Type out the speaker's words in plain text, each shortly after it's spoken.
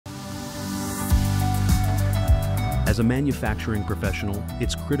As a manufacturing professional,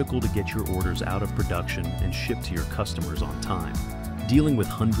 it's critical to get your orders out of production and shipped to your customers on time. Dealing with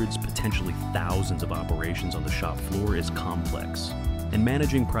hundreds, potentially thousands of operations on the shop floor is complex, and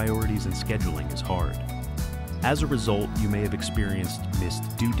managing priorities and scheduling is hard. As a result, you may have experienced missed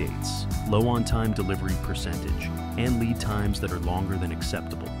due dates, low on-time delivery percentage, and lead times that are longer than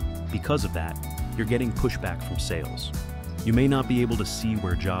acceptable. Because of that, you're getting pushback from sales. You may not be able to see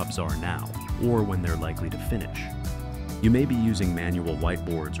where jobs are now, or when they're likely to finish. You may be using manual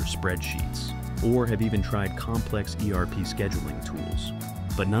whiteboards or spreadsheets, or have even tried complex ERP scheduling tools,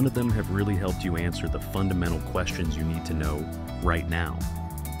 but none of them have really helped you answer the fundamental questions you need to know right now.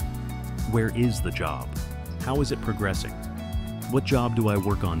 Where is the job? How is it progressing? What job do I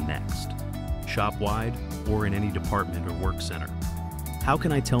work on next? Shop-wide, or in any department or work center? How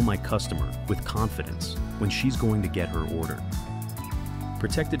can I tell my customer with confidence when she's going to get her order?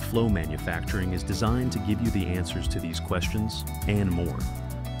 Protected flow manufacturing is designed to give you the answers to these questions and more.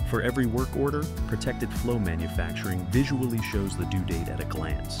 For every work order, protected flow manufacturing visually shows the due date at a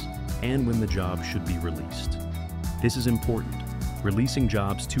glance and when the job should be released. This is important. Releasing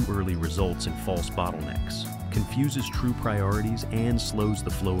jobs too early results in false bottlenecks, confuses true priorities, and slows the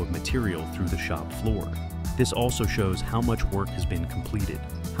flow of material through the shop floor. This also shows how much work has been completed,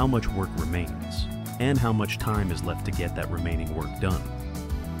 how much work remains, and how much time is left to get that remaining work done.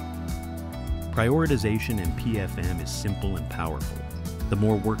 Prioritization in PFM is simple and powerful. The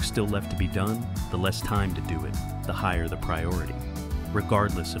more work still left to be done, the less time to do it, the higher the priority,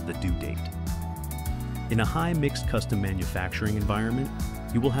 regardless of the due date. In a high mixed custom manufacturing environment,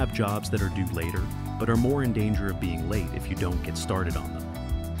 you will have jobs that are due later, but are more in danger of being late if you don't get started on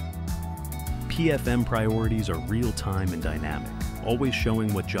them. PFM priorities are real-time and dynamic, always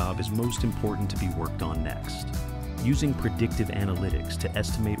showing what job is most important to be worked on next. Using predictive analytics to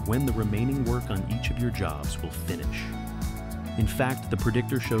estimate when the remaining work on each of your jobs will finish. In fact, the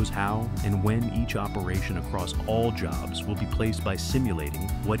predictor shows how and when each operation across all jobs will be placed by simulating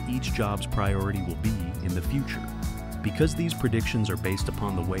what each job's priority will be in the future. Because these predictions are based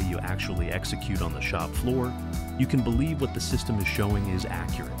upon the way you actually execute on the shop floor, you can believe what the system is showing is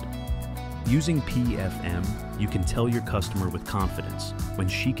accurate. Using PFM, you can tell your customer with confidence when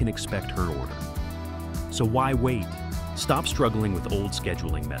she can expect her order. So why wait? Stop struggling with old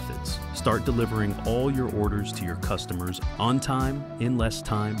scheduling methods. Start delivering all your orders to your customers on time, in less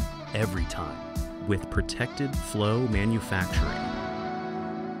time, every time, with protected flow manufacturing.